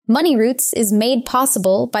Money Roots is made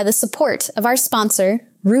possible by the support of our sponsor,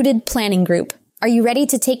 Rooted Planning Group. Are you ready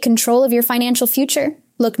to take control of your financial future?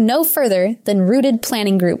 Look no further than Rooted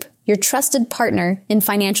Planning Group, your trusted partner in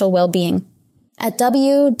financial well-being. At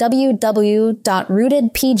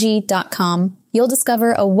www.rootedpg.com, you'll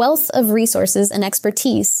discover a wealth of resources and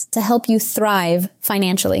expertise to help you thrive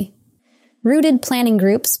financially. Rooted Planning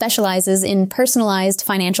Group specializes in personalized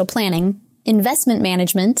financial planning, investment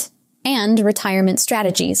management, and retirement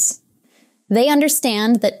strategies. They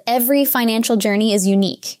understand that every financial journey is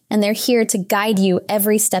unique, and they're here to guide you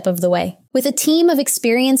every step of the way. With a team of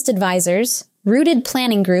experienced advisors, Rooted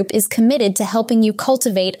Planning Group is committed to helping you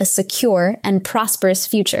cultivate a secure and prosperous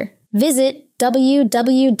future. Visit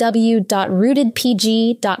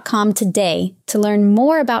www.rootedpg.com today to learn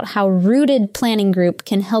more about how Rooted Planning Group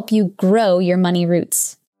can help you grow your money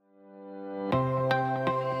roots.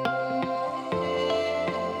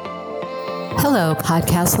 Hello,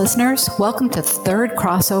 podcast listeners. Welcome to the third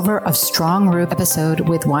crossover of Strong Root episode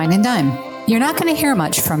with Wine and Dime. You're not going to hear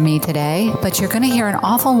much from me today, but you're going to hear an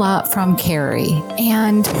awful lot from Carrie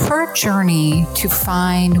and her journey to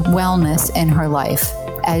find wellness in her life.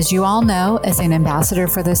 As you all know, as an ambassador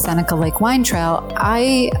for the Seneca Lake Wine Trail,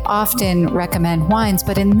 I often recommend wines,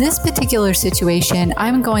 but in this particular situation,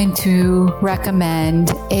 I'm going to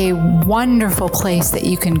recommend a wonderful place that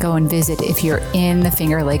you can go and visit if you're in the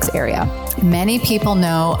Finger Lakes area. Many people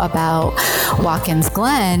know about Watkins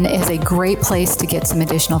Glen as a great place to get some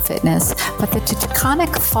additional fitness, but the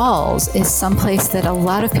Taconic Falls is someplace that a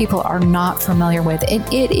lot of people are not familiar with.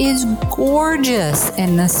 It is gorgeous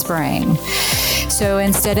in the spring. So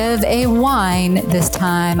instead of a wine this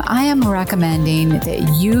time, I am recommending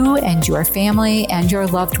that you and your family and your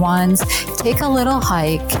loved ones take a little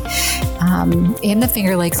hike in the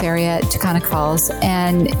Finger Lakes area at Taconic Falls,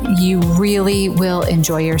 and you really will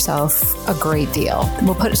enjoy yourself a great deal.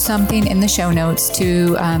 We'll put something in the show notes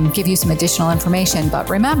to give you some additional information. But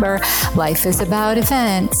remember, life is about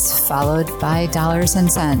events followed by dollars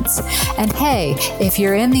and cents. And hey, if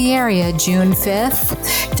you're in the area June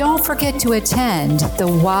 5th, don't forget to attend the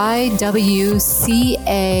YWCA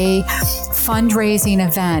fundraising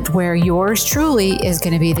event where yours truly is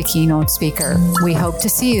going to be the keynote speaker. We hope to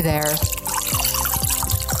see you there.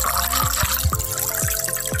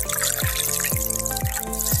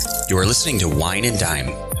 You are listening to Wine and Dime,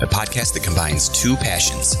 a podcast that combines two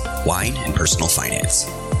passions, wine and personal finance.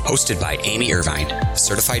 Hosted by Amy Irvine,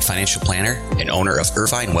 certified financial planner and owner of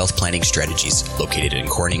Irvine Wealth Planning Strategies, located in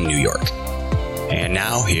Corning, New York. And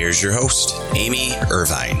now, here's your host, Amy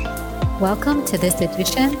Irvine. Welcome to this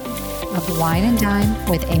edition of Wine and Dime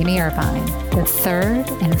with Amy Irvine, the third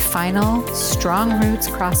and final Strong Roots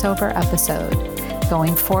crossover episode.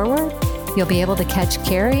 Going forward, you'll be able to catch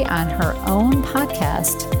Carrie on her own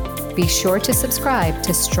podcast. Be sure to subscribe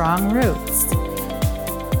to Strong Roots.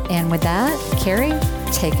 And with that, Carrie,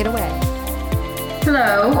 take it away.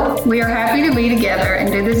 Hello, we are happy to be together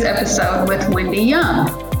and do this episode with Wendy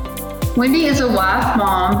Young. Wendy is a wife,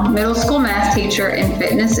 mom, middle school math teacher, and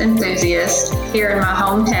fitness enthusiast here in my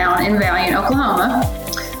hometown in Valiant, Oklahoma.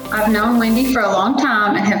 I've known Wendy for a long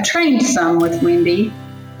time and have trained some with Wendy,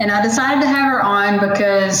 and I decided to have her on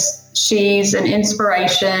because she's an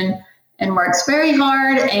inspiration and works very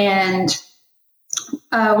hard. And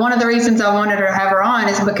one of the reasons I wanted to have her on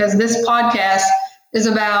is because this podcast is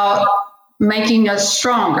about making us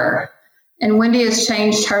stronger. And Wendy has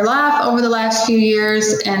changed her life over the last few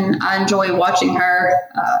years, and I enjoy watching her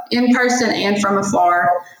in person and from afar.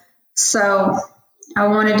 So I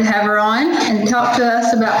wanted to have her on and talk to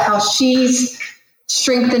us about how she's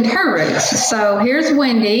strengthened her roots. So here's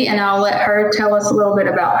Wendy, and I'll let her tell us a little bit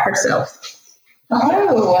about herself.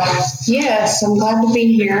 Hello. Yes, I'm glad to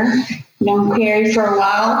be here. Known Carrie for a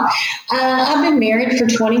while. I've been married for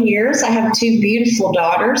 20 years. I have two beautiful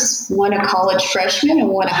daughters, one a college freshman and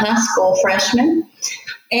one a high school freshman.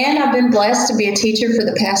 And I've been blessed to be a teacher for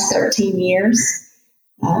the past 13 years.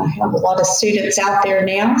 I have a lot of students out there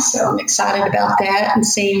now, so I'm excited about that and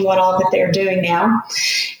seeing what all that they're doing now.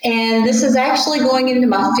 And this is actually going into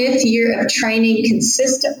my 5th year of training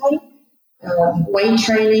consistently, weight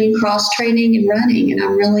training, cross training, and running, and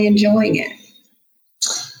I'm really enjoying it.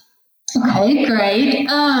 Okay, great.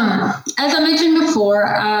 As I mentioned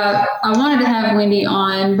before, I wanted to have Wendy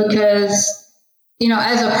on because,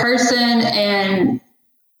 as a person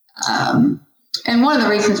and one of the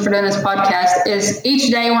reasons for doing this podcast is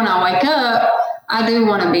each day when I wake up, I do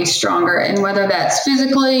want to be stronger, and whether that's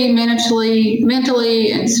physically, mentally,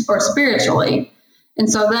 or spiritually. And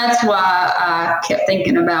so that's why I kept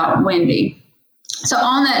thinking about Wendy. So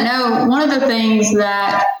on that note, one of the things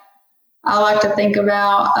that I like to think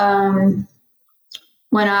about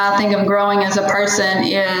when I think of growing as a person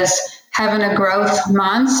is having a growth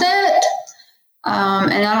mindset.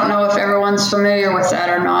 And I don't know if everyone's familiar with that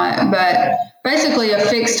or not, but basically a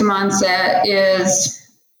fixed mindset is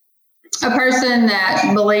a person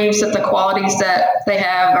that believes that the qualities that they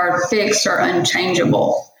have are fixed or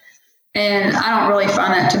unchangeable. And I don't really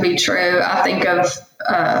find that to be true. I think of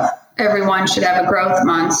everyone should have a growth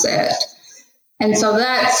mindset. And so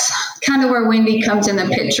that's kind of where Wendy comes in the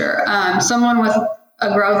picture. Someone with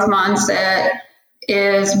a growth mindset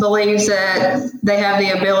believes that they have the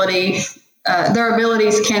ability, their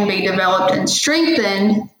abilities can be developed and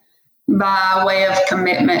strengthened by way of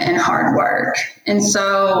commitment and hard work. And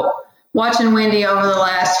so watching Wendy over the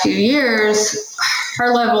last few years, her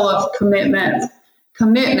level of commitment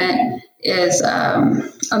is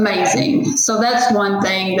amazing. So that's one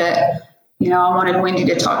thing that, I wanted Wendy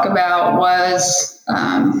to talk about was,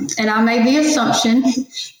 and I made the assumption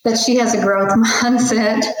that she has a growth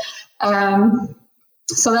mindset.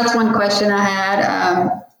 So that's one question I had.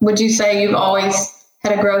 Would you say you've always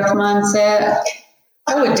had a growth mindset?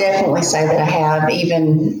 I would definitely say that I have,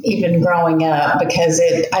 even growing up, because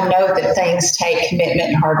I know that things take commitment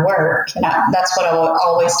and hard work. And that's what I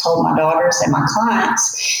always told my daughters and my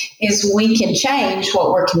clients is we can change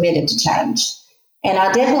what we're committed to change. And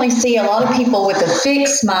I definitely see a lot of people with a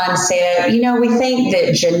fixed mindset. We think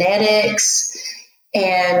that genetics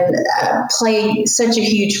and play such a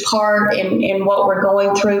huge part in what we're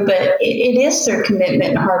going through, but it is through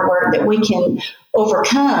commitment and hard work that we can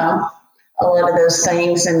overcome a lot of those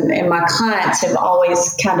things. And my clients have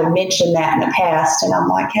always kind of mentioned that in the past. And I'm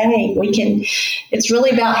like, hey, it's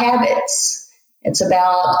really about habits. It's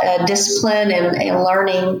about discipline and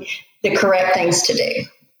learning the correct things to do.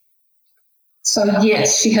 So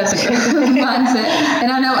yes, she has a growth mindset.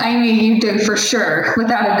 And I know, Amy, you do for sure,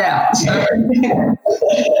 without a doubt. So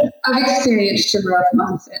I've experienced your growth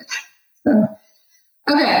mindset. So,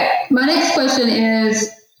 okay, my next question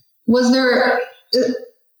is, was there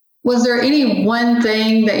any one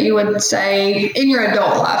thing that you would say in your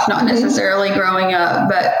adult life, not necessarily growing up,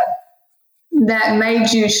 but that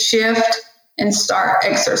made you shift and start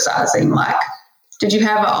exercising? Like, did you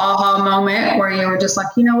have an aha moment where you were just like,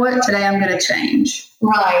 you know what, today I'm going to change?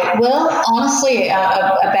 Right. Well, honestly,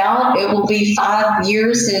 it will be 5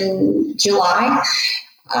 years in July.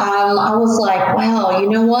 I was like, wow,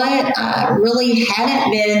 you know what? I really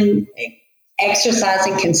hadn't been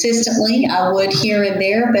exercising consistently. I would here and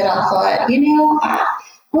there, but I thought, I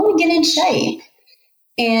want to get in shape.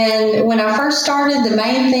 And when I first started, the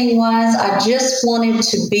main thing was I just wanted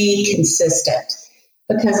to be consistent,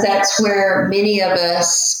 because that's where many of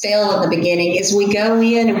us fail in the beginning, is we go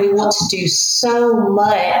in and we want to do so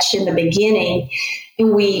much in the beginning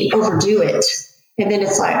and we overdo it. And then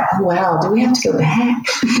it's like, wow, do we have to go back?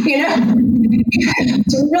 Do we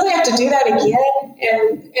really have to do that again?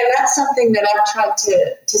 And that's something that I've tried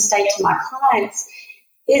to say to my clients.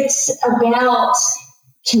 It's about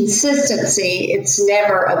consistency. It's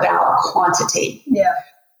never about quantity. Yeah.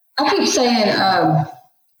 I keep saying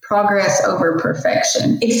progress over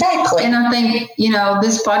perfection. Exactly. And I think,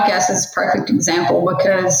 this podcast is a perfect example,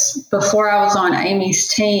 because before I was on Amy's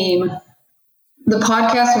team, the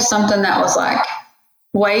podcast was something that was like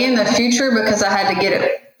way in the future, because I had to get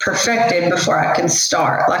it perfected before I can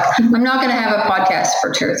start. Like, I'm not going to have a podcast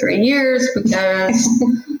for 2 or 3 years because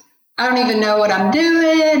I don't even know what I'm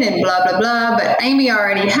doing and blah, blah, blah. But Amy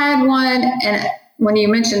already had one. And when you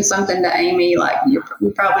mention something to Amy, like, you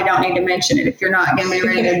probably don't need to mention it if you're not going to be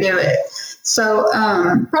ready to do it. So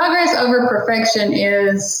progress over perfection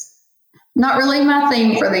is not really my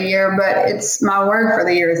theme for the year, but it's my word for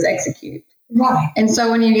the year is execute. Right. And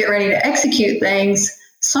so when you get ready to execute things,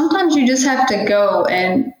 sometimes you just have to go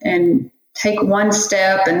and take one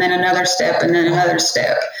step and then another step and then another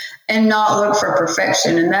step and not look for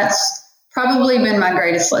perfection. And that's probably been my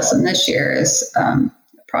greatest lesson this year is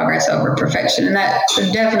progress over perfection. And that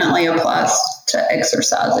definitely applies to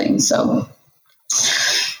exercising. So,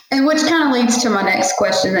 and which kind of leads to my next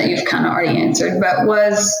question that you've kind of already answered, but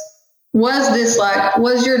was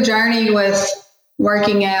your journey with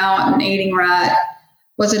working out and eating right,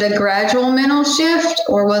 was it a gradual mental shift,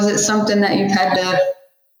 or was it something that you've had to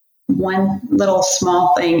one little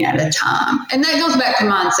small thing at a time? And that goes back to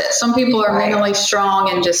mindset. Some people are mentally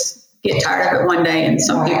strong and just get tired of it one day, and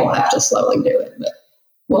some people have to slowly do it.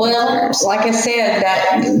 But like I said,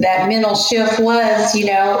 that mental shift was,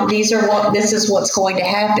 this is what's going to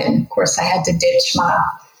happen. Of course, I had to ditch my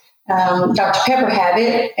Dr. Pepper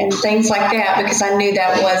habit and things like that, because I knew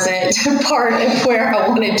that wasn't part of where I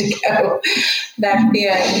wanted to go back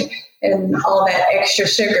then, and all that extra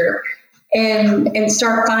sugar. and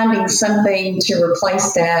start finding something to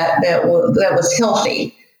replace that was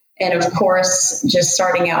healthy. And of course, just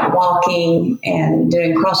starting out walking and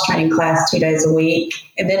doing cross-training class 2 days a week,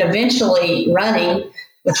 and then eventually running,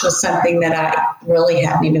 which was something that I really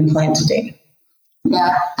hadn't even planned to do.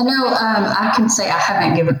 Yeah, I know. I can say I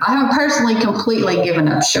haven't personally completely given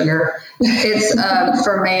up sugar. It's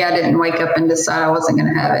for me, I didn't wake up and decide I wasn't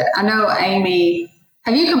going to have it. I know, Amy,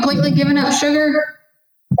 have you completely given up sugar?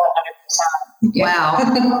 100%.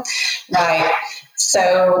 Wow. Right.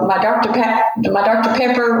 So my Dr.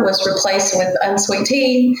 Pepper was replaced with unsweet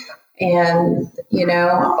tea. And,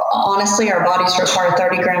 honestly, our bodies require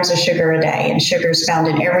 30 grams of sugar a day, and sugar is found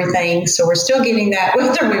in everything. So we're still getting that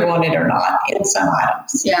whether we want it or not in some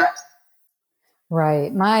items. Yeah.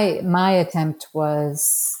 Right. My attempt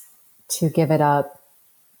was to give it up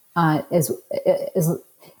is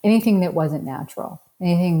anything that wasn't natural.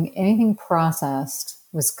 Anything processed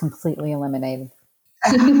was completely eliminated.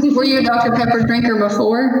 Were you a Dr. Pepper drinker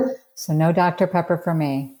before? So no Dr. Pepper for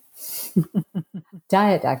me.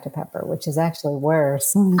 Diet Dr. Pepper, which is actually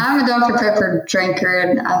worse. I'm a Dr. Pepper drinker,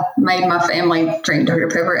 and I've made my family drink Dr.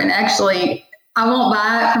 Pepper. And actually, I won't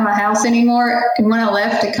buy it from my house anymore. And when I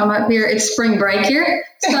left to come up here, it's spring break here.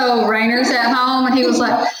 So Rainer's at home, and he was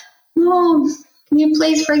like, Mom, can you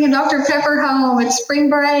please bring a Dr. Pepper home? It's spring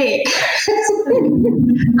break.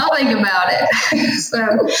 I'll think about it.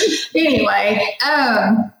 So anyway,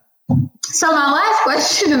 so my last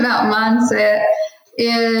question about mindset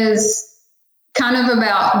is kind of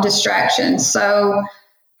about distractions. So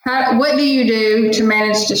what do you do to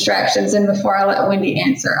manage distractions? And before I let Wendy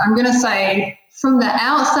answer, I'm going to say from the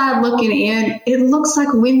outside looking in, it looks like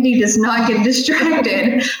Wendy does not get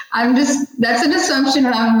distracted. That's an assumption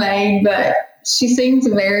that I've made, but she seems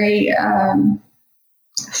very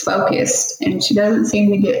focused, and she doesn't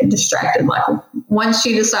seem to get distracted. Like once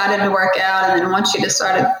she decided to work out, and then once she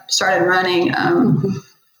started running,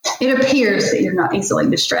 it appears that you're not easily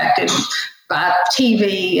distracted by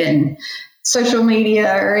TV and social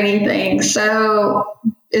media or anything. So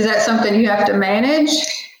is that something you have to manage?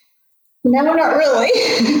 No, not really.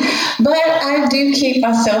 But I do keep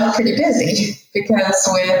myself pretty busy because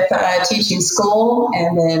with teaching school,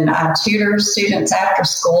 and then I tutor students after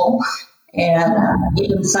school, and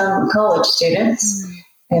even some college students.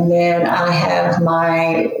 And then I have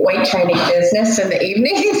my weight training business in the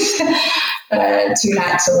evenings, 2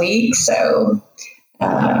 nights a week. So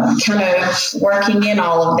kind of working in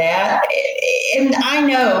all of that. And I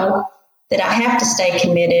know that I have to stay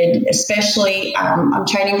committed, especially I'm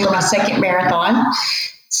training for my second marathon.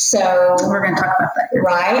 So we're going to talk about that.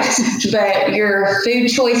 Right. But your food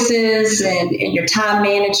choices and your time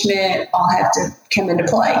management all have to come into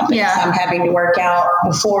play. Yeah. I'm having to work out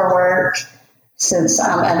before work since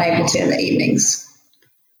I'm unable to in the evenings.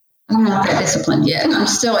 I'm not that disciplined yet. I'm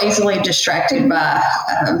still easily distracted by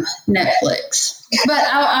Netflix. But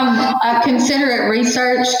I consider it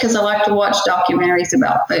research because I like to watch documentaries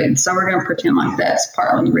about food. So we're going to pretend like that's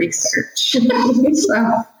partly research.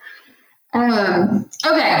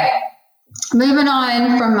 Okay. Moving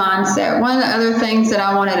on from mindset. One of the other things that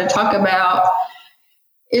I wanted to talk about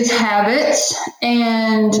is habits.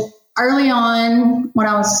 And early on, when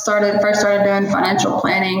I first started doing financial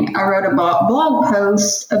planning, I wrote a blog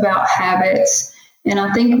post about habits. And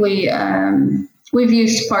I think we've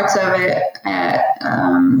used parts of it at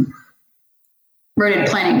Rooted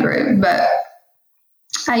Planning Group, but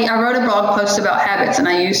I wrote a blog post about habits, and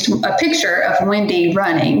I used a picture of Wendy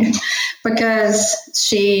running because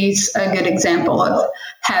she's a good example of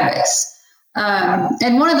habits.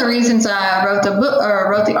 And one of the reasons I wrote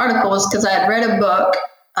the article is because I had read a book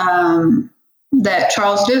that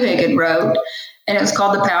Charles Duhigg had wrote, and it was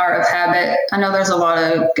called The Power of Habit. I know there's a lot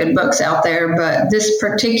of good books out there, but this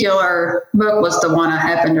particular book was the one I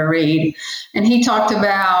happened to read. And he talked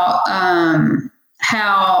about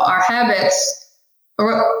how our habits,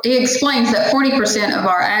 he explains that 40% of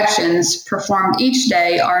our actions performed each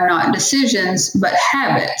day are not decisions, but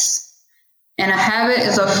habits. And a habit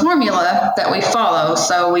is a formula that we follow.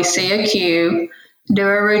 So we see a cue, do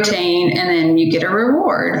a routine, and then you get a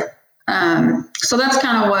reward. So that's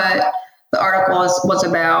kind of what the article was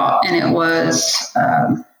about, and it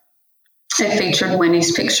featured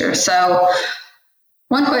Wendy's picture. So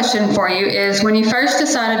one question for you is, when you first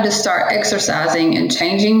decided to start exercising and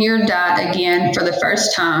changing your diet again for the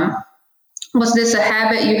first time, was this a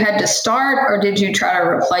habit you had to start, or did you try to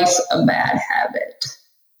replace a bad habit?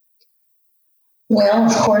 Well,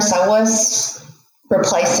 of course, I was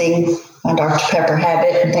replacing my Dr. Pepper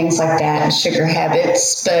habit and things like that, and sugar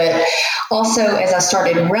habits. But also, as I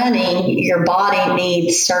started running, your body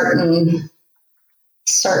needs certain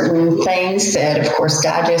certain things that, of course,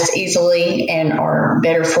 digest easily and are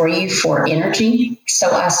better for you for energy. So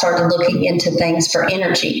I started looking into things for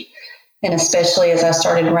energy. And especially as I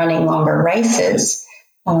started running longer races,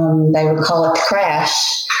 they would call it the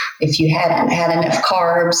crash. If you hadn't had enough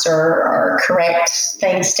carbs or correct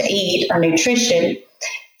things to eat or nutrition.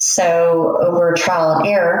 So over trial and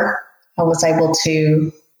error, I was able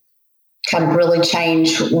to kind of really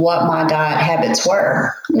change what my diet habits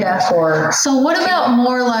were. Yeah. So what about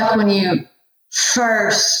more like when you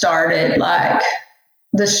first started, like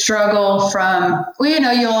the struggle from,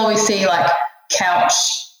 you always see like couch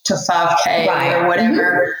to 5K or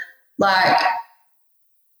whatever. Like,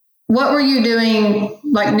 what were you doing,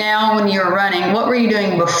 like now when you were running, what were you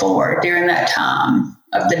doing before during that time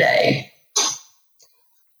of the day?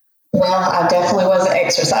 Well, I definitely wasn't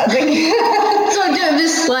exercising.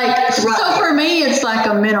 So for me, it's like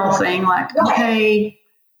a mental thing. Like, okay,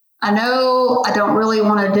 I know I don't really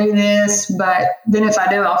want to do this, but then if I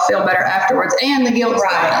do, I'll feel better afterwards. And the guilt's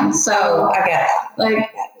gone. So I get it.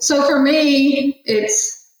 So for me,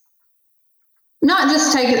 it's not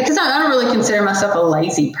just take it, because I don't really consider myself a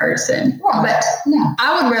lazy person, but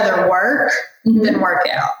I would rather work than work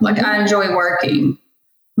out. Like I enjoy working.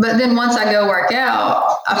 But then once I go work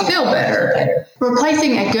out, I feel better.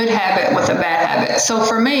 Replacing a good habit with a bad habit. So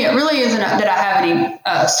for me, it really isn't that I have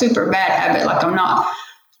any super bad habit. Like I'm not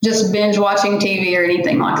just binge watching TV or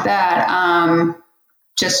anything like that.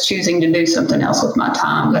 Just choosing to do something else with my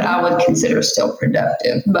time that I would consider still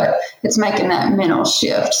productive. But it's making that mental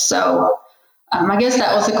shift. So I guess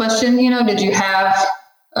that was the question. Did you have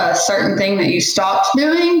a certain thing that you stopped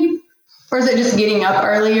doing? Or is it just getting up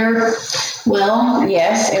earlier? Well,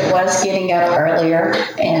 yes, it was getting up earlier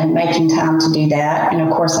and making time to do that. And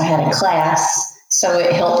of course, I had a class, so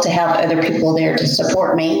it helped to have other people there to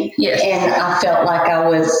support me. Yes. And I felt like I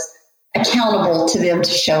was accountable to them to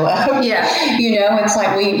show up. Yeah. It's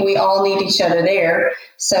like we all need each other there.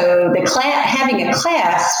 So having a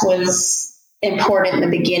class was important in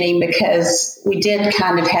the beginning because we did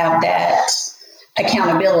kind of have that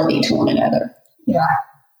accountability to one another. Yeah.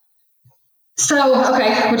 So,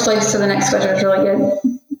 okay, which leads to the next question. It's really good.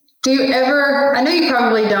 Do you ever, I know you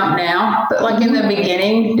probably don't now, but like in the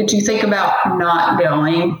beginning, did you think about not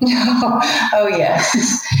going? Oh, yes.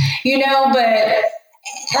 But as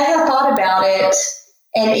I thought about it,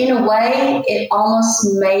 and in a way, it almost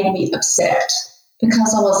made me upset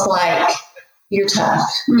because I was like, you're tough.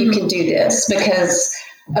 You can do this. Because,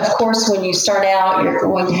 of course, when you start out, you're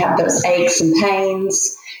going to have those aches and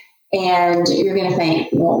pains. And you're going to think,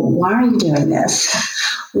 well, why are you doing this?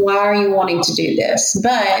 Why are you wanting to do this?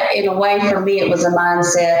 But in a way, for me, it was a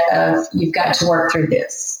mindset of you've got to work through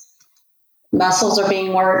this. Muscles are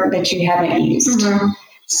being worked that you haven't used.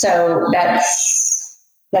 So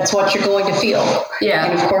that's what you're going to feel. Yeah.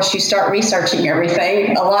 And of course, you start researching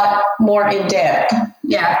everything a lot more in depth.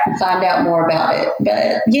 Yeah. And find out more about it.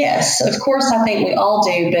 But yes, of course, I think we all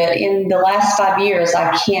do. But in the last 5 years,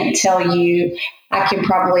 I can't tell you. I can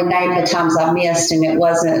probably name the times I missed, and it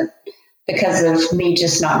wasn't because of me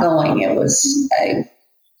just not going. It was a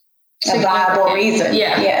viable reason.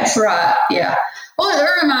 Yeah. Yes. Right. Yeah. Well,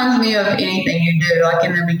 it reminds me of anything you do. Like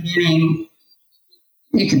in the beginning,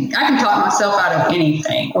 I can talk myself out of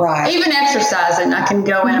anything. Right. Even exercising, I can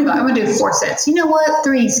go in and I'm going to do 4 sets. You know what?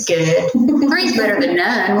 3's good. 3's better than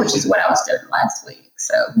none, which is what I was doing last week.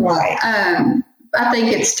 So, right. I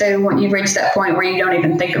think it's too when you reach that point where you don't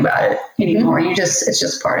even think about it anymore. It's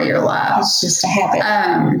just part of your life. It's just a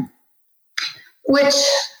habit. Which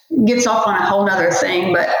gets off on a whole nother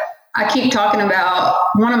thing, but I keep talking about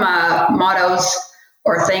one of my mottos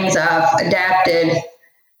or things I've adapted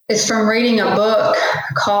is from reading a book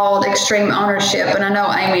called Extreme Ownership. And I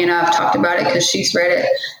know Amy and I have talked about it because she's read it.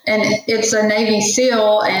 And it's a Navy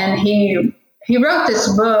SEAL, and he wrote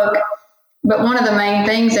this book. But one of the main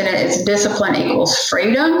things in it is discipline equals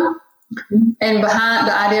freedom. And the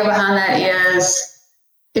idea behind that is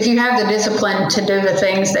if you have the discipline to do the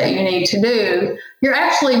things that you need to do, you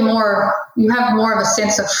have more of a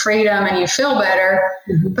sense of freedom and you feel better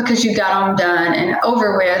because you got them done and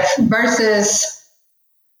over with versus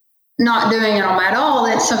not doing them at all.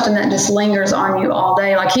 It's something that just lingers on you all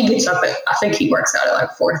day. Like he gets up I think he works out at like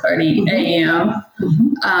 4:30 a.m.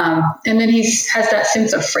 And then he has that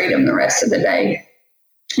sense of freedom the rest of the day.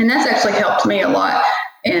 And that's actually helped me a lot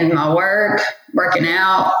in my work, working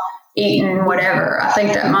out, eating, whatever. I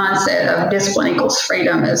think that mindset of discipline equals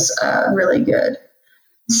freedom is really good.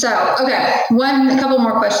 So, okay, a couple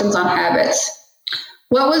more questions on habits.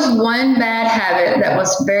 What was one bad habit that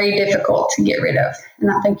was very difficult to get rid of?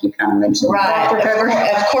 And I think you kind of mentioned Right.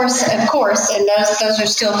 Of course. And those are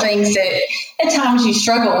still things that at times you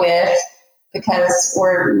struggle with because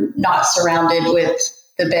we're not surrounded with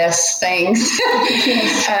the best things.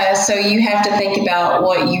 So you have to think about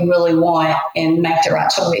what you really want and make the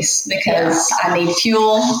right choice, because I need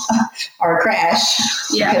fuel or a crash.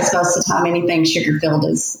 Yeah. Because most of the time anything sugar filled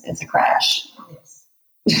is a crash.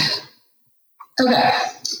 Okay.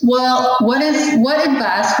 Well, what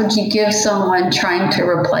advice would you give someone trying to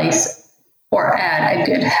replace or add a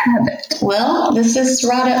good habit? Well, this is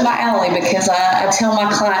right up my alley, because I tell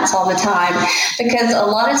my clients all the time, because a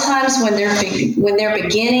lot of times when they're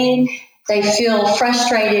beginning, they feel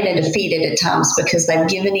frustrated and defeated at times because they've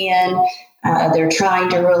given in. They're trying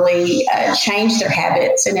to really change their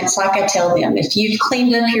habits. And it's like I tell them, if you've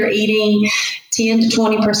cleaned up your eating 10 to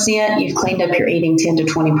 20%, you've cleaned up your eating 10 to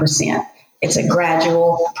 20%. It's a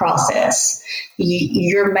gradual process.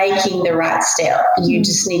 You're making the right step. You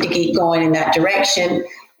just need to keep going in that direction.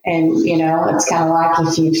 And, it's kind of like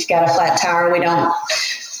if you've got a flat tire, we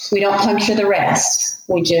don't puncture the rest.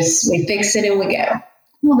 We fix it and we go.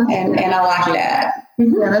 Well, and I like that.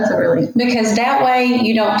 Yeah, that's because that way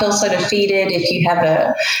you don't feel so defeated if you have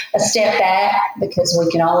a step back, because we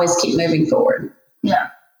can always keep moving forward. Yeah.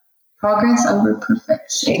 Progress over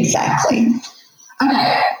perfection. Exactly.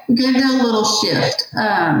 Okay, we're going to do a little shift.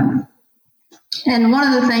 And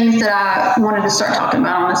one of the things that I wanted to start talking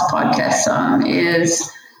about on this podcast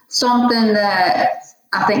is something that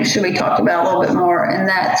I think should be talked about a little bit more, and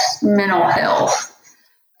that's mental health.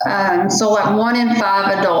 So like 1 in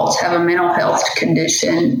 5 adults have a mental health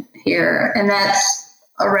condition here, and that's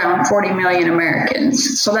around 40 million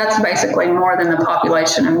Americans. So that's basically more than the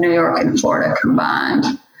population of New York and Florida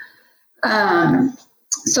combined.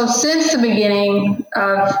 So since the beginning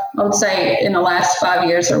of, I would say in the last 5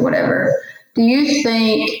 years or whatever, do you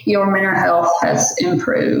think your mental health has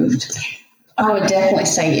improved? I would definitely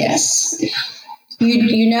say yes.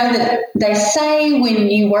 You know that they say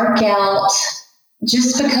when you work out,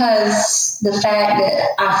 just because the fact that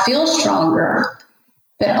I feel stronger,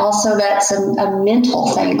 but also that's a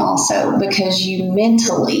mental thing also, because you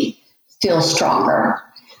mentally feel stronger.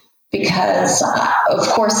 Because, of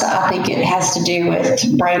course, I think it has to do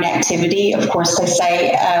with brain activity. Of course, they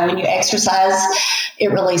say when you exercise, it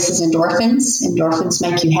releases endorphins. Endorphins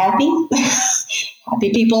make you happy.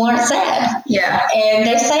 Happy people aren't sad. Yeah. And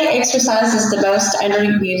they say exercise is the most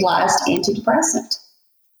underutilized antidepressant.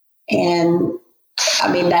 And, I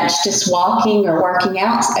mean, that's just walking or working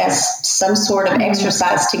out as some sort of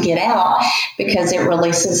exercise to get out, because it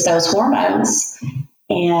releases those hormones.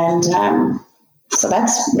 And so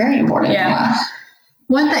that's very important. Yeah.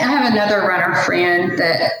 One thing, I have another runner friend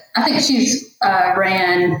that I think she's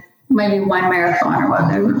ran maybe one marathon or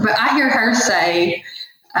whatever, but I hear her say,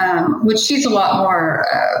 which she's a lot more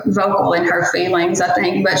vocal in her feelings, I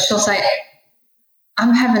think, but she'll say,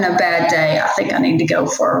 I'm having a bad day. I think I need to go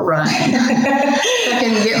for a run. So I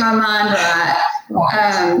can get my mind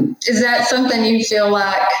right. Is that something you feel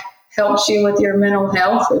like helps you with your mental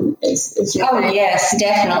health? Yes,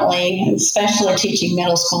 definitely, especially teaching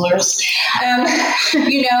middle schoolers,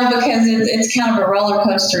 because it's kind of a roller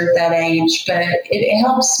coaster at that age, but it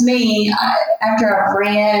helps me after I've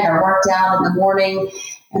ran or worked out in the morning,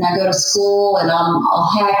 and I go to school and I'm all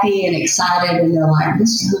happy and excited, and they're like,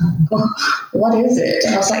 what is it?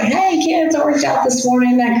 And I was like, hey kids, I worked out this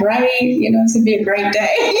morning. Isn't that great? It's going to be a great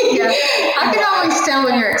day. Yeah. I can always tell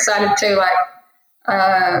when you're excited too,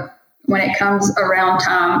 like, when it comes around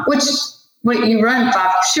time, which you run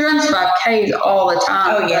she runs 5Ks all the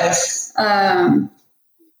time. Oh, yes.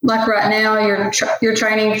 Like right now you're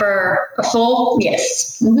training for a full?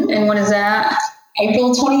 Yes. Mm-hmm. And when is that?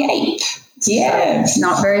 April 28th. Yes. So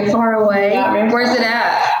not very far away. Where's it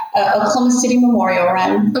at? Oklahoma City Memorial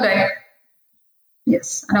Run. Okay.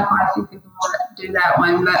 Yes. I know quite a few people want to do that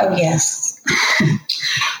one, but. Oh, yes.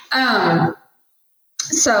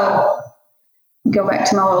 So go back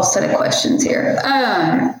to my little set of questions here.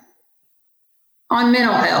 On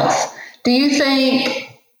mental health, do you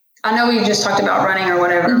think, I know we just talked about running or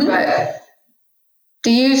whatever, mm-hmm. but do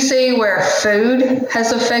you see where food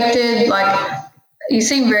has affected, like, you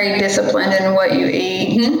seem very disciplined in what you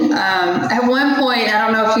eat. Mm-hmm. At one point, I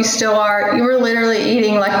don't know if you still are, you were literally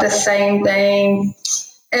eating like the same thing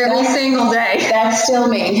every single day. That's still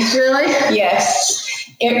me. Really? Yes.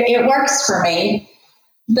 It works for me.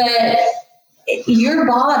 But your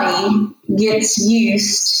body gets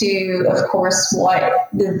used to, of course, what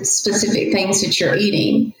the specific things that you're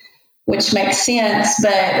eating, which makes sense.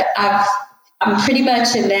 But I'm pretty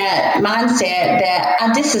much in that mindset that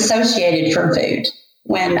I disassociated from food.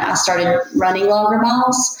 when I started running longer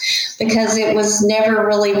miles, because it was never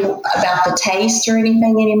really about the taste or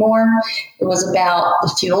anything anymore. It was about the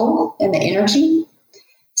fuel and the energy.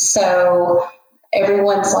 So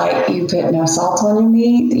everyone's like, you put no salt on your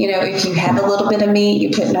meat. You know, if you have a little bit of meat, you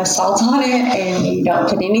put no salt on it and you don't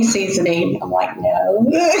put any seasoning. I'm like, no.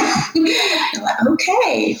 I'm like,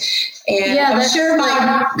 okay. And Yeah, I'm that's sure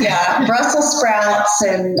Brussels sprouts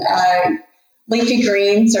and leafy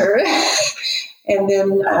greens and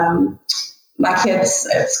then my kids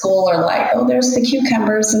at school are like, oh, there's the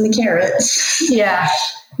cucumbers and the carrots. Yeah.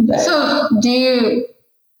 But, So do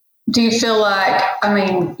you feel like, I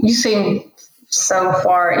mean, you seem so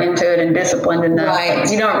far into it and disciplined enough. Right.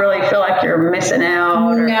 You don't really feel like you're missing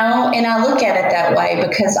out? No, and I look at it that way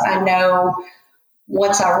because I know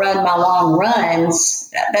once I run my long runs,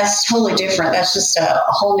 that's totally different. That's just a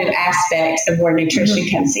whole new aspect of where nutrition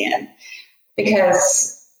comes in.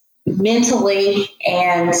 Because mentally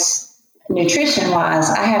and nutrition-wise,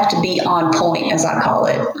 I have to be on point, as I call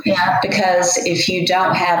it. Yeah. Because if you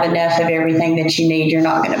don't have enough of everything that you need, you're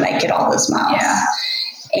not going to make it all those miles. Yeah.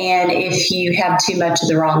 And if you have too much of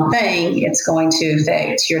the wrong thing, it's going to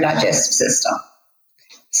affect your digestive system.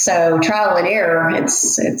 So trial and error,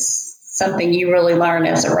 it's something you really learn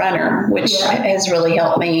as a runner, which has really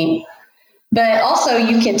helped me. But also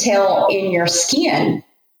you can tell in your skin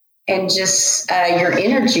and just your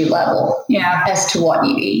energy level as to what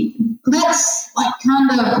you eat. That's like kind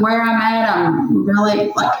of where I'm at. I'm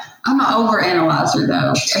really I'm an overanalyzer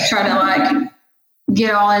though. I try to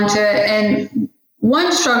get all into it. And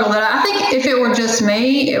one struggle that I think if it were just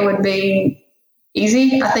me, it would be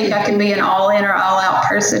easy. I think I can be an all in or all out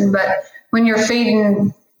person. But when you're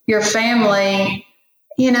feeding your family,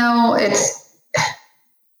 you don't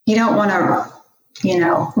want to,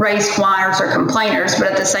 raise whiners or complainers,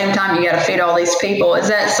 but at the same time, you got to feed all these people. Is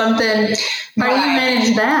that something, how do you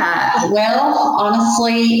manage that? Well,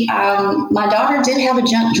 honestly, my daughter did have a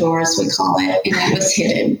junk drawer, as we call it, and it was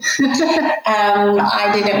hidden.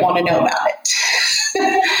 I didn't want to know about it.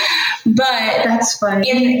 But that's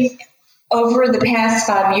funny. Over the past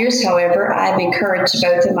 5 years, however, I've encouraged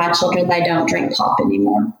both of my children, they don't drink pop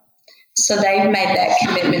anymore. So they've made that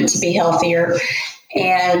commitment to be healthier.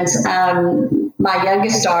 And my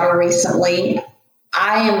youngest daughter recently,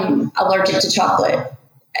 I am allergic to chocolate.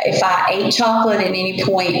 If I ate chocolate at any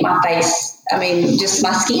point, my face, just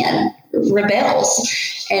my skin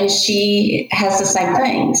rebels. And she has the same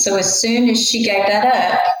thing. So as soon as she gave that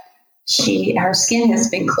up, her skin has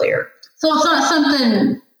been clear. So it's not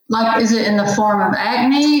something is it in the form of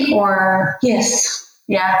acne or? Yes.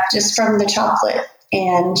 Yeah. Just from the chocolate.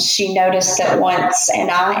 And she noticed that once, and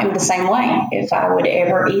I am the same way, if I would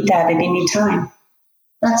ever eat that at any time.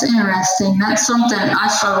 That's interesting. That's something I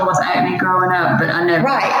struggled with acne growing up, but I never.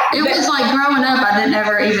 Right. It was like growing up, I didn't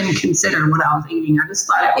ever even consider what I was eating. I just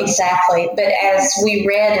thought it was. Exactly. But as we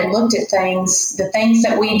read and looked at things, the things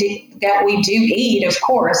that we do eat, of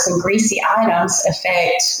course, and greasy items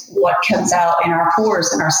affect what comes out in our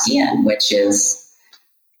pores and our skin, which goes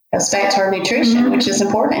back to our nutrition, which is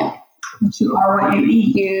important. But you are what you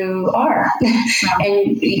eat. You are.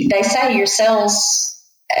 And they say your cells,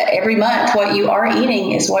 every month, what you are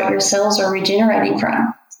eating is what your cells are regenerating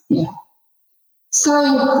from. Yeah.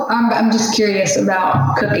 So I'm just curious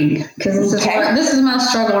about cooking because this is my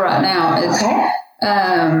struggle right now.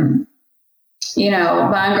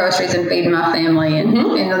 Buying groceries and feeding my family,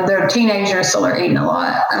 and they're teenagers, so they're eating a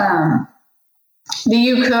lot. Do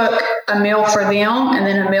you cook a meal for them and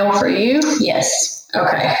then a meal for you? Yes.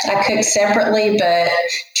 Okay. I cook separately, but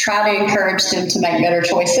try to encourage them to make better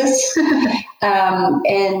choices.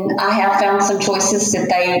 And I have found some choices that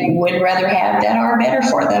they would rather have that are better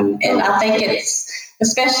for them. And I think it's,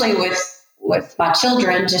 especially with my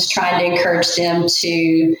children, just trying to encourage them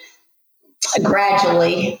to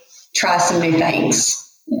gradually try some new things.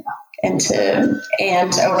 Yeah.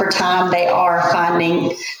 And over time, they are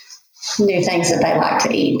finding new things that they like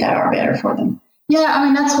to eat that are better for them.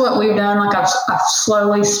 Yeah, that's what we've done. I've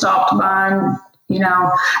slowly stopped buying,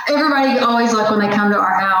 everybody always when they come to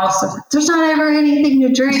our house, there's not ever anything to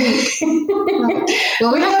drink.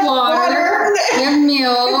 Well, we have water, we have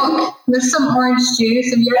milk, there's some orange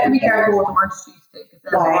juice, and you have to be careful with orange juice too, because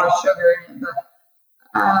there's a lot of sugar in it.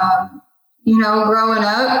 But, growing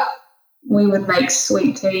up, we would make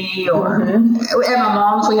sweet tea, or at my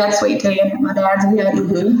mom's we had sweet tea, and at my dad's we had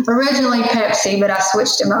originally Pepsi, but I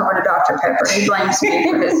switched him over to Dr. Pepper. He blames me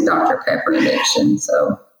for his Dr. Pepper addiction.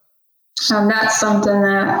 So that's something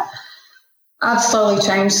that I've slowly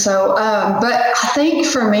changed. But I think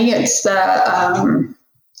for me it's the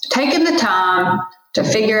taking the time to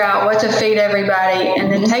figure out what to feed everybody,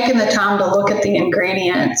 and then taking the time to look at the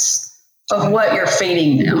ingredients of what you're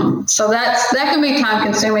feeding them. So that can be time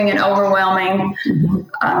consuming and overwhelming.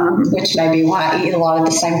 Which may be why I eat a lot of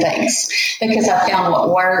the same things, because I found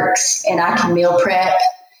what works, and I can meal prep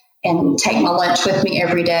and take my lunch with me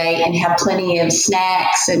every day and have plenty of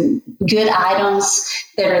snacks and good items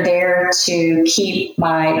that are there to keep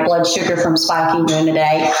my blood sugar from spiking during the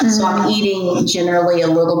day. So I'm eating generally a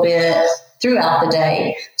little bit throughout the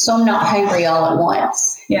day, so I'm not hungry all at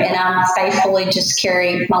once. And I'm faithfully just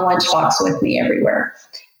carry my lunchbox with me everywhere.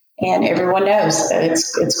 And everyone knows that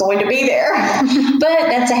it's going to be there. But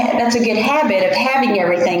that's a good habit of having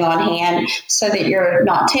everything on hand so that you're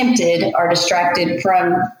not tempted or distracted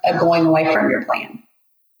from going away from your plan.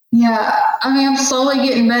 Yeah, I mean, I'm slowly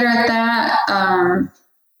getting better at that.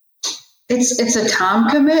 It's a time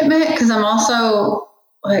commitment, because I'm also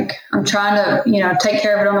I'm trying to take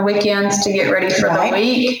care of it on the weekends to get ready for the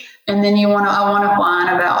week, and then I want to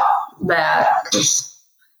whine about that because.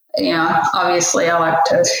 Obviously I like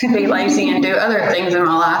to be lazy and do other things in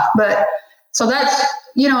my life. But so that's,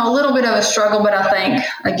 a little bit of a struggle, but I think,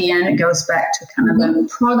 again, it goes back to kind of the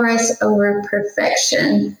progress over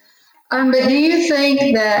perfection. But do you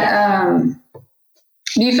think that,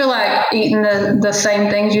 do you feel like eating the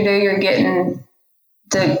same things you do, you're getting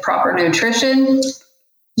the proper nutrition?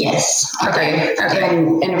 Yes. Okay.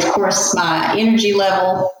 And of course, my energy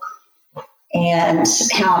level and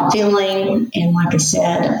how I'm feeling. And like I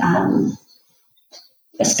said,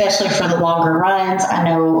 especially for the longer runs, I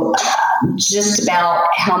know just about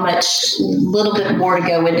how much, little bit more to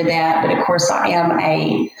go into that. But of course,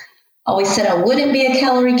 I always said I wouldn't be a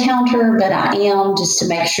calorie counter, but I am, just to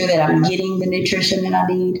make sure that I'm getting the nutrition that I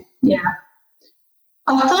need. Yeah.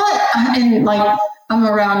 I thought, and I'm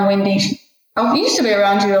around Wendy. I used to be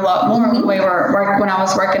around you a lot more when I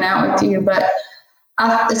was working out with you, but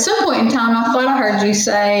at some point in time, I thought I heard you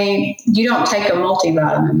say you don't take a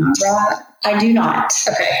multivitamin, right? I do not.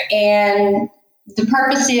 Okay. And the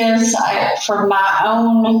purpose is, for my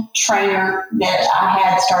own trainer that I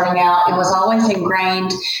had starting out, it was always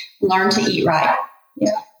ingrained, learn to eat right.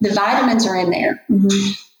 Yeah. The vitamins are in there.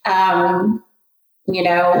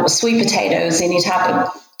 Sweet potatoes, any type of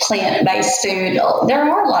plant-based food, there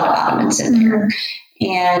are a lot of vitamins in there.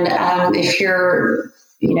 And if you're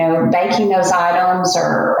baking those items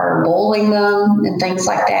or boiling them and things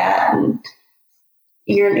like that, and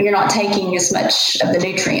you're not taking as much of the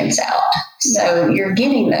nutrients out. So you're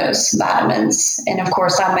getting those vitamins. And of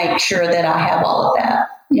course, I make sure that I have all of that.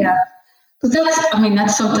 Yeah. But that's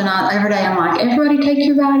something every day I'm like, everybody take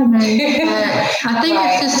your vitamins. I think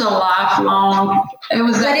it's just a lifelong. But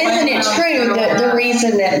isn't it true that the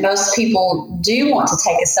reason that most people do want to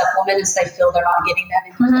take a supplement is they feel they're not getting that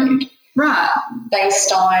in their food? Right.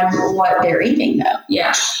 Based on what they're eating, though.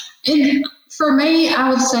 Yeah. And for me, I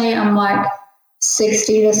would say I'm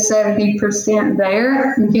 60 to 70%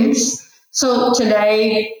 there. So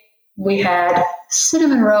today we had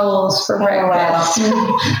cinnamon rolls for breakfast.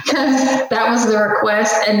 Because that was the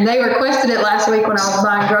request. And they requested it last week when I was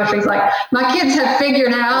buying groceries. My kids have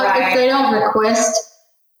figured out if they don't request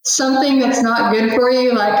something that's not good for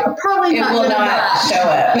you, probably not going to show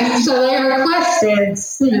up. So they requested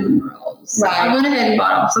cinnamon rolls. So I went ahead and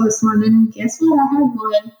bought them. So this morning, guess what?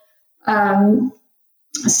 I had one.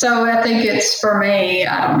 So I think it's, for me,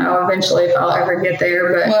 I don't know eventually if I'll ever get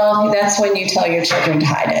there, but that's when you tell your children to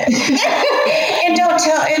hide it. and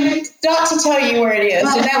not to tell you where it is.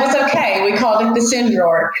 And that was okay. We called it the sin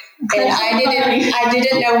drawer. And I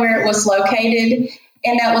didn't know where it was located.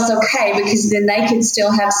 And that was okay, because then they could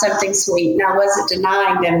still have something sweet. And I wasn't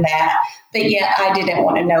denying them that. But yet I didn't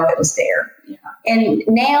want to know it was there. Yeah. And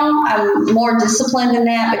now I'm more disciplined in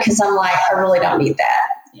that, because I'm I really don't need that.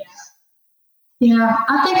 Yeah,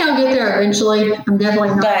 I think I'll get there eventually. I'm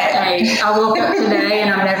definitely not. I woke up today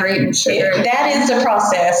and I'm never eating sugar. That is a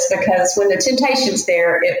process, because when the temptation's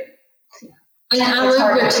there, I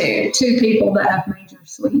live with two people that have major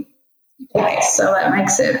sleep. Right. So that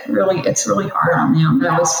makes it's really hard on them. But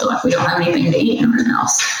I always feel like we don't have anything to eat in our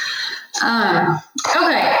house.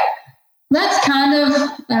 Okay. That's kind of,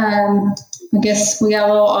 I guess we got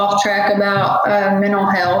a little off track about mental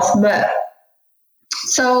health, but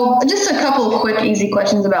so just a couple of quick, easy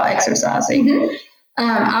questions about exercising.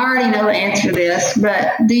 I already know the answer to this,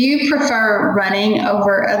 but do you prefer running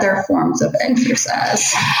over other forms of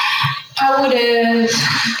exercise? I would have,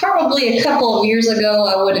 probably a couple of years ago,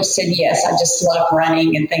 I would have said yes. I just love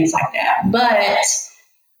running and things like that. But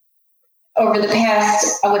over the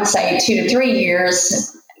past, I would say 2 to 3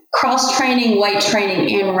 years, cross training, weight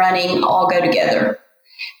training, and running all go together.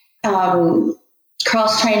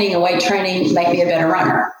 cross training and weight training make me a better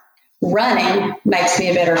runner. Running makes me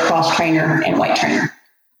a better cross trainer and weight trainer.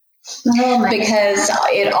 Because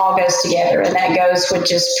it all goes together, and that goes with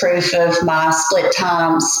just proof of my split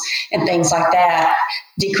times and things like that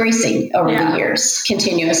decreasing over the years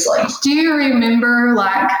continuously. Do you remember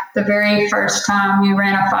like the very first time you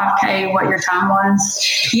ran a 5K, what your time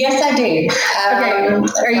was? Yes, I do. Okay.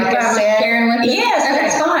 Are you sharing with me? Yes,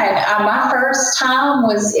 that's fine. My first time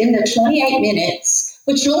was in the 28 minutes,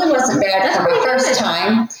 which really wasn't bad for my first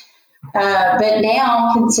time. But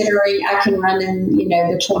now, considering I can run in,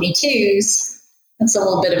 the 22s, that's a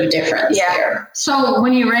little bit of a difference there. So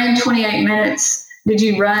when you ran 28 minutes, had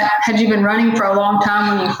you been running for a long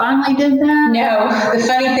time when you finally did that? No. The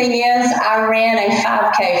funny thing is, I ran a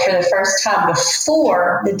 5K for the first time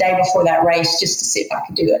the day before that race, just to see if I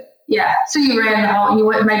could do it. Yeah. So you ran you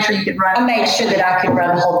made sure you could run. I made sure that I could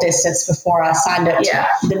run the whole distance before I signed up to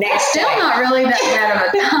the next day. Still not really that bad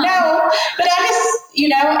of a time. No, but I just,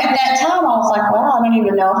 at that time I was like, well, I don't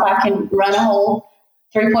even know if I can run a whole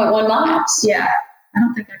 3.1 miles. Yeah. I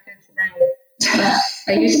don't think I could today,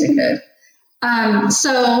 but I used to could.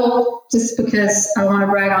 So just because I want to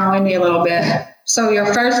brag on Wendy a little bit. So your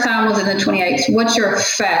first time was in the 28th. What's your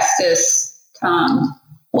fastest time?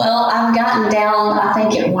 Well, I've gotten down, I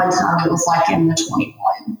think at one time it was like in the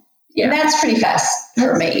 21. Yeah. And that's pretty fast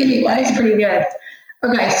for me anyway. That's pretty good.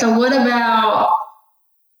 Okay, so what about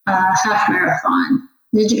half marathon?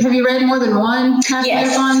 Have you ran more than one half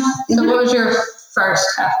marathon? So what was your first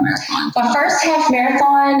half marathon? My first half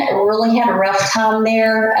marathon really had a rough time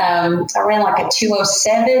there. I ran like a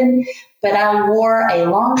 2:07, but I wore a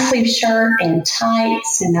long sleeve shirt and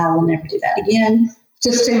tights, and I will never do that again.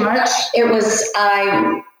 Just too much?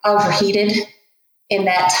 I overheated in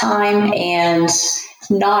that time, and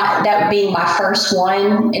that being my first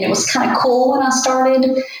one, and it was kind of cool when I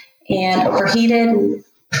started, and overheated.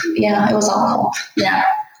 Yeah, it was awful. Yeah.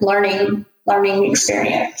 Learning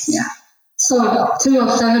experience. Yeah. So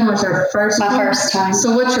 2:07 was your first first time.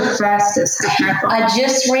 So what's your fastest half marathon? I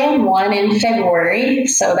just ran one in February,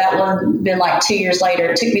 so that would have been like 2 years later.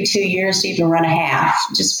 It took me 2 years to even run a half,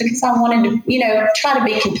 just because I wanted to, try to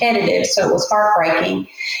be competitive, so it was heartbreaking.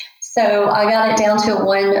 So I got it down to a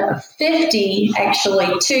 150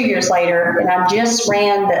 actually 2 years later, and I just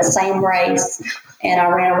ran the same race, and I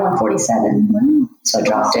ran a 147. Wow. So I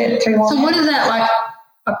dropped it 3 more. So what is that like?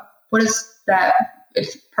 What is that?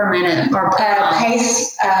 It's per minute or per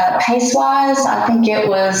pace wise, I think it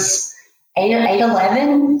was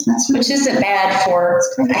 8:11, which isn't bad for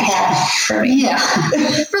a half for me. Yeah,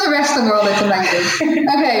 for the rest of the world, it's amazing.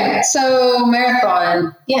 Okay, so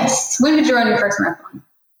marathon. Yes. When did you run your first marathon?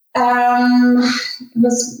 It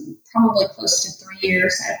was probably close to 3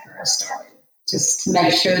 years after I started, just to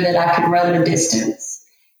make sure that I could run the distance,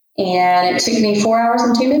 and it took me 4 hours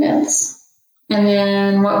and 2 minutes. And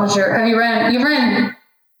then what was you ran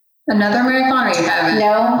another marathon, or you haven't?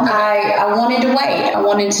 No, I wanted to wait. I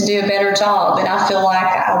wanted to do a better job, and I feel like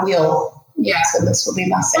I will. Yeah. So this will be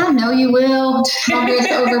my second. I know you will. Progress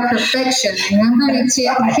over perfection. Remember, you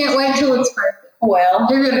can't wait till it's perfect. Well,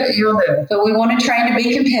 you'll do it. But we want to try to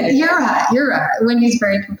be competitive. You're right. Wendy's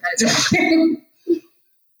very competitive.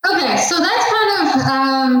 Okay, so that's kind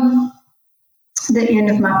of the end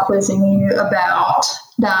of my quizzing you about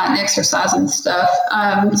diet and exercise and stuff.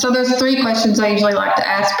 So there's 3 questions I usually like to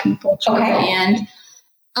ask people toward the end.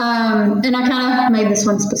 And I kind of made this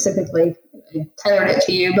one specifically, tailored it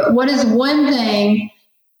to you. But what is one thing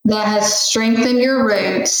that has strengthened your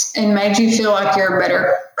roots and made you feel like you're a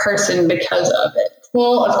better person because of it?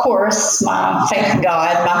 Well, of course, my faith in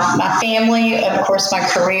God, my family, of course, my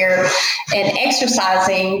career, and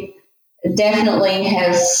exercising definitely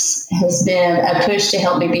has been a push to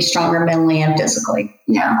help me be stronger mentally and physically.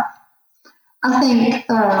 Yeah. I think,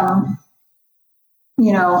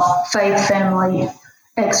 faith, family,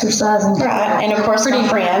 exercising. Right. And of course, my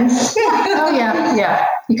friends. Oh, yeah.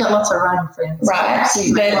 You got lots of running friends. Right.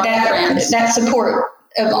 But that support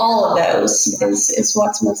of all of those is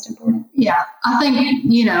what's most important. Yeah. I think,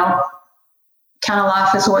 kind of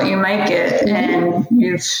life is what you make it. Mm-hmm. And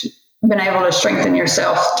you've been able to strengthen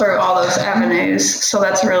yourself through all those avenues. So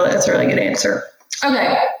that's a really good answer.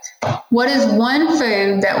 Okay. What is one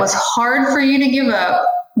food that was hard for you to give up,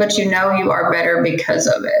 but you are better because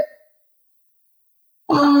of it?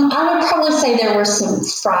 I would probably say there were some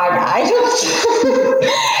fried items,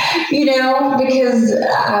 because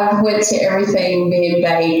I went to everything being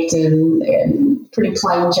baked and pretty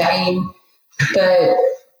plain Jane, but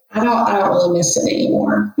I don't really miss it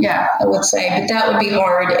anymore. Yeah, I would say, but that would be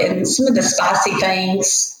hard. And some of the spicy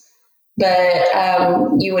things, but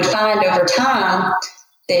you would find over time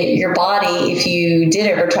that your body, if you did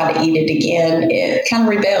ever try to eat it again, it kind of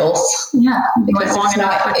rebels. Yeah. Because it's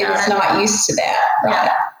not used to that. Right.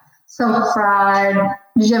 Yeah. So fried,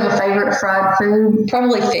 did you have a favorite fried food?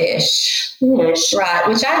 Probably fish. Fish. Right.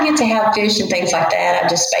 Which I get to have fish and things like that. I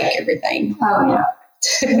just bake everything. Oh, yeah.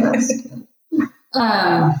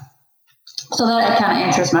 So that kind of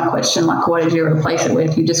answers my question, like what did you replace it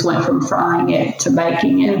with? You just went from frying it to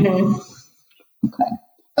baking it. Mm-hmm.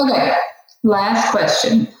 Okay. Last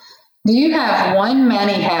question. Do you have one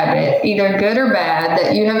money habit, either good or bad,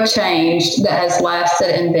 that you have changed that has lasted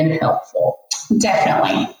and been helpful?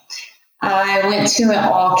 Definitely. I went to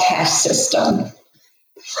an all cash system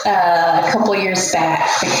a couple years back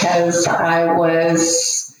because I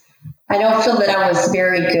don't feel that I was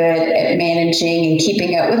very good at managing and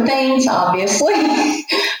keeping up with things, obviously,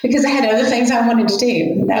 because I had other things I wanted to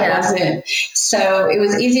do. That was it. So it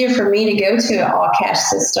was easier for me to go to an all cash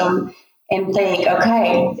system and think,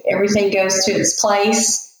 okay, everything goes to its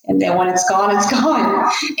place. And then when it's gone, it's gone.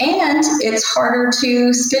 And it's harder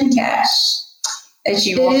to spend cash, as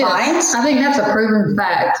you will find. I think that's a proven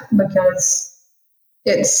fact because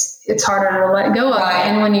it's harder to let go of. Right.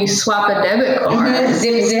 And when you swap a debit card,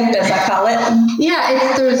 zip, as I call it. Yeah,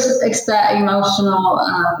 it's that emotional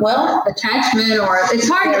attachment, or it's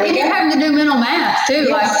hard. If you're having to do mental math too,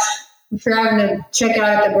 like if you're having to check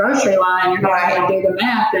out at the grocery line, you're having to do the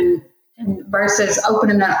math and versus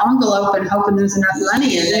opening that envelope and hoping there's enough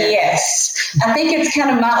money in there. Yes. I think it's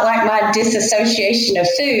kind of like my disassociation of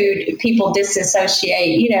food. People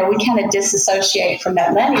disassociate, we kind of disassociate from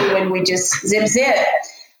that money when we just zip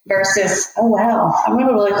versus, oh, wow, I'm going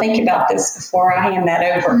to really think about this before I hand that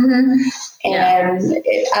over. Mm-hmm. And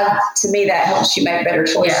to me, that helps you make better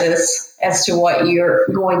choices as to what you're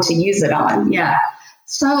going to use it on. Yeah.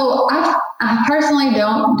 So I personally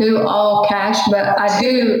don't do all cash, but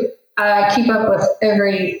I keep up with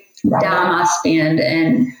every dime I spend,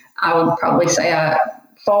 and I would probably say I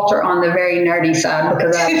falter on the very nerdy side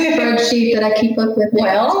because I have a spreadsheet that I keep up with.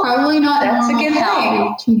 Well, it's probably not. That's a good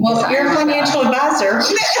thing. Well, you're a financial advisor.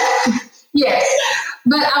 Yes,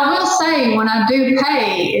 but I will say when I do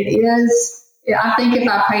pay, I think if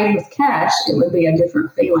I paid with cash, it would be a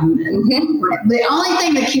different feeling. The only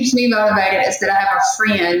thing that keeps me motivated is that I have a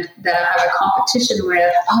friend that I have a competition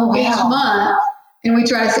with each month. And we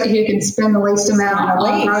try to see who can spend the least amount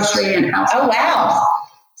on grocery and house. Oh, wow.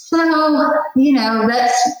 So,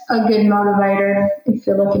 that's a good motivator if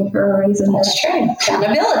you're looking for a reason. That's true.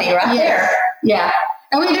 Accountability there. Yeah.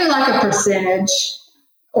 And we do like a percentage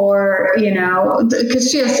or,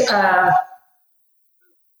 because she has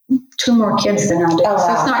 2 more kids than I do. Oh, wow.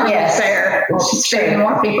 So it's not really fair. She's feeding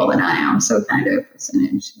more people than I am. So we kind of do a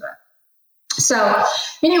percentage. So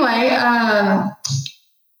anyway,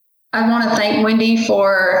 I want to thank Wendy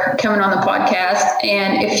for coming on the podcast.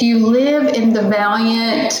 And if you live in the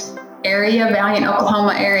Valiant,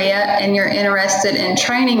 Oklahoma area, and you're interested in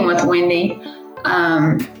training with Wendy,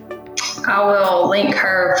 I will link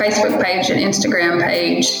her Facebook page and Instagram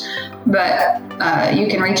page. But you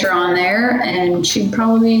can reach her on there, and she'd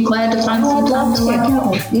probably be glad to find some time to work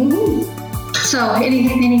out with. Mm-hmm. So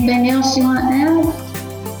anything else you want to add?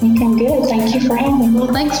 I think I'm good. Thank you for having me.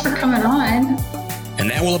 Well, thanks for coming on. And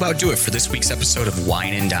that will about do it for this week's episode of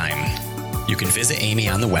Wine and Dime. You can visit Amy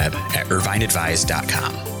on the web at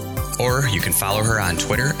irvineadvise.com, or you can follow her on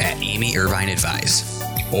Twitter at Amy Irvine Advise,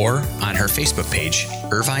 or on her Facebook page,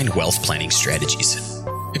 Irvine Wealth Planning Strategies.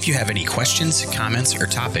 If you have any questions, comments, or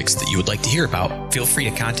topics that you would like to hear about, feel free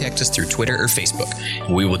to contact us through Twitter or Facebook,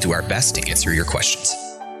 and we will do our best to answer your questions.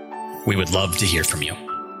 We would love to hear from you.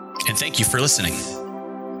 And thank you for listening.